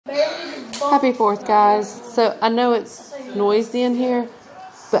Happy 4th, guys. So I know it's noisy in here,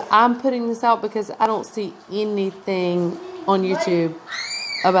 but I'm putting this out because I don't see anything on YouTube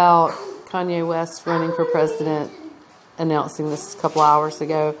about Kanye West running for president, announcing this a couple hours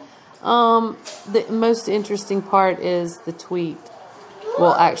ago. The most interesting part is the tweet.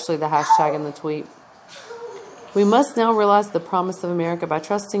 Well, actually the hashtag in the tweet. We must now realize the promise of America by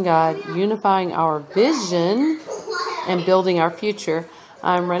trusting God, unifying our vision, and building our future.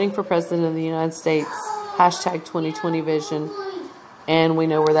 I'm running for president of the United States. Hashtag 2020 vision. And we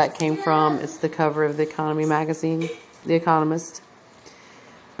know where that came from. It's the cover of the Economy magazine, The Economist.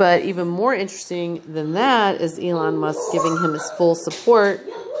 But even more interesting than that is Elon Musk giving him his full support.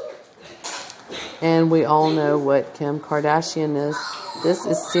 And we all know what Kim Kardashian is. This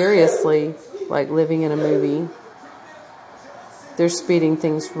is seriously like living in a movie. They're speeding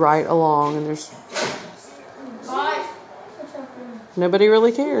things right along, and nobody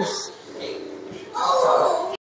really cares.